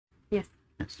Yes.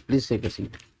 Yes, please take a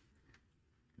seat.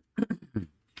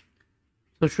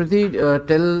 So, Shruti,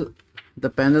 tell the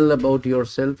panel about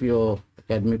yourself, your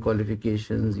academic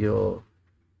qualifications, your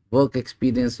work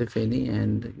experience, if any,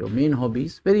 and your main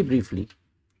hobbies, very briefly.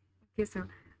 Okay, sir.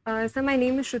 So my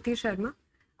name is Shruti Sharma.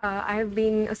 I have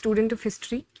been a student of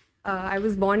history. I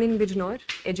was born in Bijnor,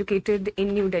 educated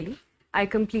in New Delhi. I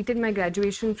completed my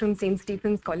graduation from St.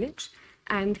 Stephen's College,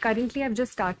 and currently I've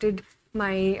just started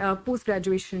my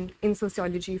post-graduation in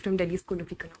sociology from Delhi School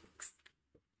of Economics.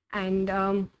 And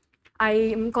I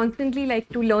am constantly like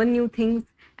to learn new things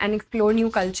and explore new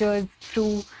cultures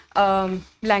through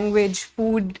language,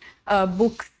 food,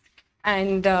 books,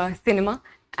 and cinema.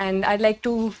 And I'd like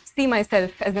to see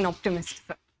myself as an optimist,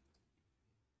 sir.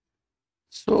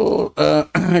 So,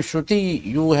 Shruti,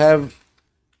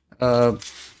 uh,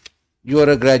 you are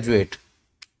a graduate,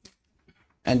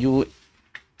 and you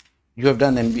have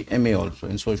done MA also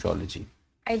in sociology.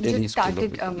 I Delhi just School of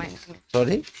started my Economics. MA.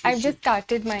 Sorry? I've just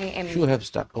started my MA. You have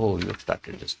started. Oh, you have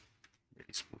started this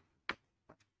Delhi school.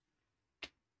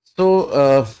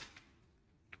 So,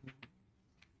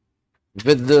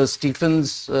 with the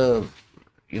Stephens,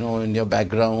 in your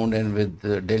background, and with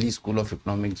the Delhi School of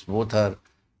Economics, both are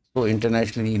so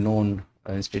internationally known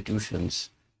institutions.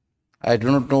 I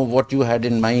do not know what you had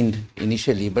in mind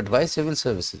initially, but why civil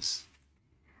services?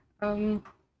 So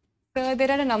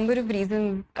there are a number of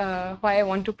reasons why I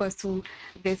want to pursue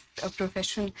this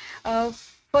profession.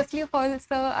 Firstly of all,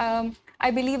 sir,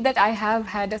 I believe that I have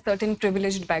had a certain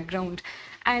privileged background,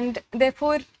 and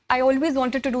therefore I always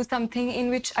wanted to do something in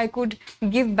which I could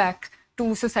give back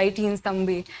to society in some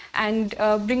way and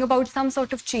bring about some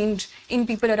sort of change in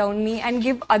people around me and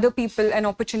give other people an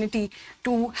opportunity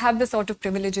to have the sort of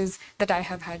privileges that I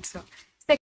have had, sir.